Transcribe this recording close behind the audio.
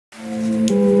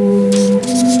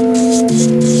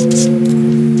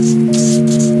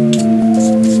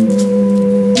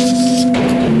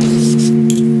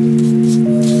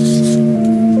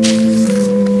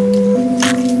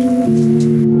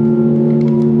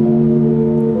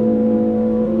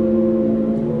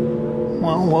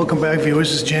Welcome back, viewers.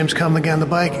 This is James Coming on the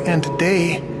bike, and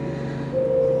today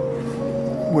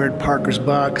we're at Parker's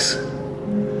Box,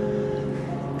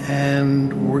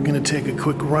 and we're going to take a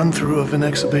quick run through of an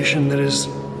exhibition that is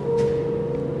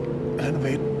kind of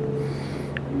a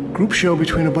group show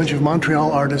between a bunch of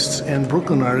Montreal artists and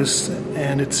Brooklyn artists,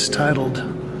 and it's titled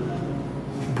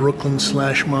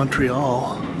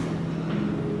Brooklyn/Montreal.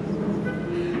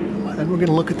 And we're going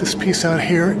to look at this piece out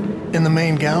here in the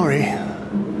main gallery.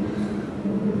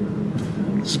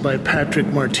 This is by Patrick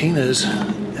Martinez,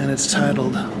 and it's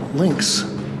titled Links.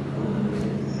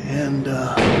 And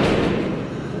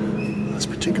this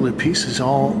particular piece is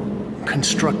all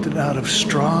constructed out of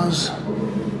straws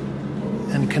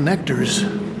and connectors.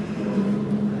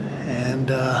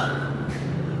 And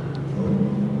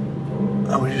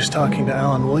I was just talking to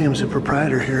Alan Williams, the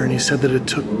proprietor here, and he said that it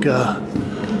took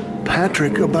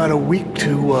Patrick about a week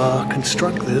to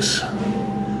construct this.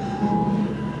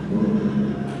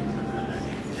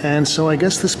 And so I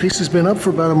guess this piece has been up for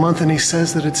about a month, and he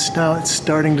says that it's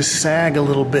starting to sag a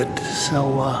little bit.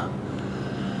 So I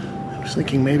was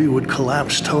thinking maybe it would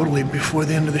collapse totally before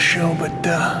the end of the show, but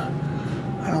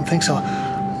I don't think so.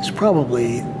 There's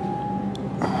probably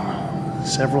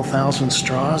several thousand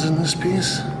straws in this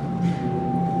piece.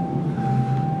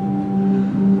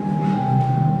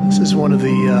 This is one of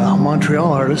the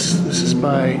Montreal artists. This is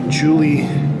by Julie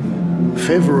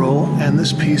Favreau, and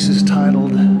this piece is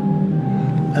titled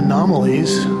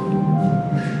Anomalies.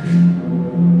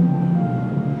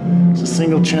 It's a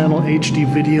single channel HD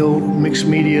video, mixed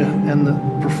media, and the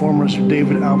performers are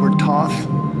David Albert Toth,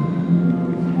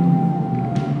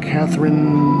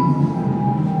 Catherine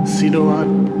Cedolot,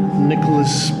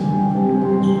 Nicholas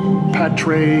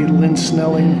Patre, Lynn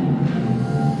Snelling,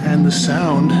 and the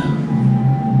sound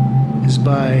is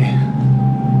by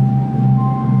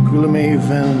Guillaume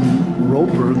van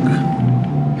Rolberg.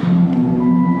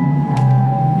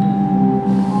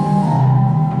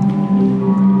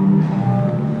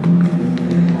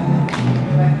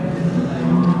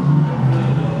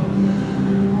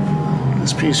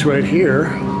 This piece right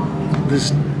here, this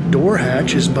door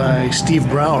hatch, is by Steve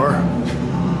Brower,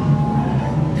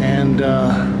 and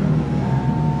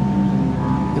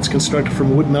it's constructed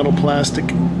from wood, metal,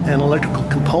 plastic, and electrical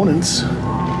components.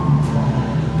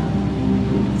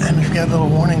 And we've got little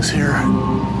warnings here.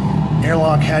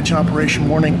 Airlock hatch operation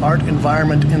warning, art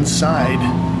environment inside.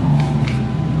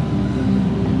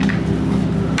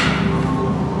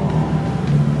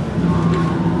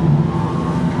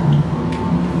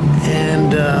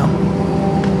 And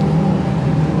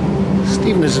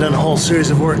Stephen has done a whole series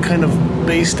of work kind of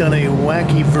based on a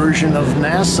wacky version of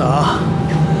NASA.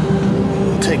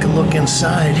 We'll take a look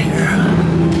inside here.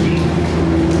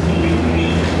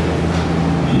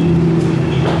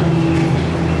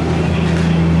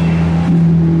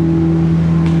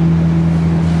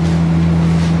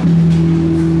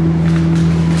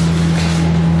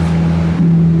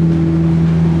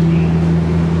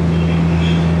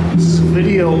 This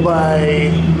video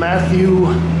by Mathieu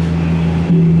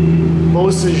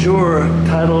Beauséjour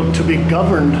titled To Be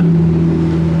Governed.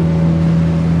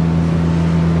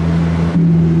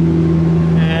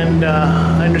 And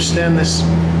I understand this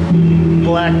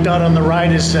black dot on the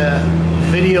right is a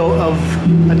video of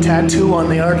a tattoo on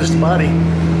the artist's body.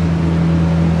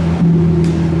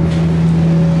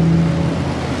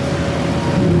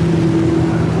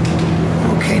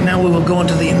 Okay, now we will go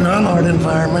into the non-art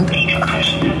environment. Please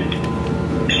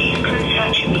close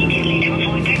search immediately to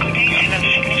avoid degradation of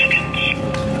significance.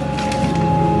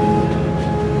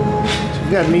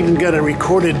 So we've even got a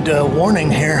recorded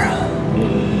warning here.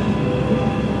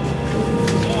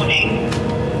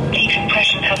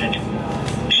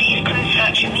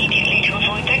 Immediately to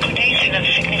avoid degradation of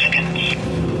significance.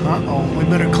 Uh-oh, we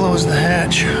better close the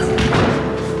hatch.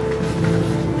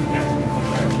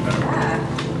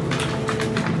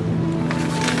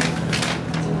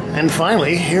 And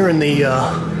finally, here in the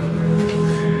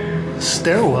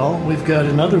stairwell, we've got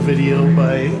another video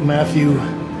by Mathieu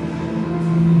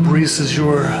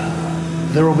Beauséjour.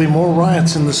 There will be more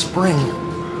riots in the spring.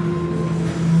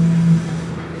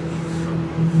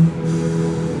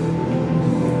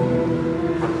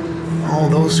 All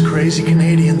those crazy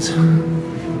Canadians.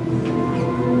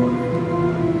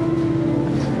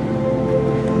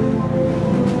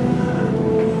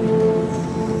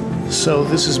 So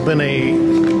this has been a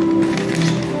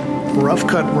rough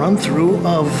cut run through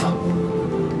of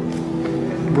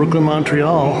Brooklyn,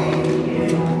 Montreal.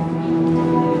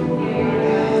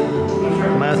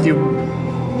 Mathieu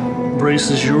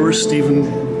Beauséjour, Stephen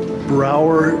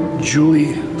Brower,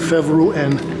 Julie Favreau,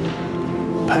 and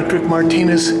Patrick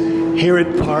Martinez here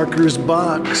at Parker's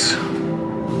Box.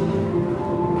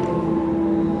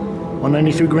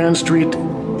 193 Grand Street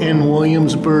in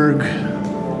Williamsburg.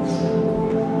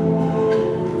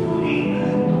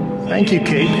 Thank you,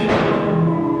 Kate.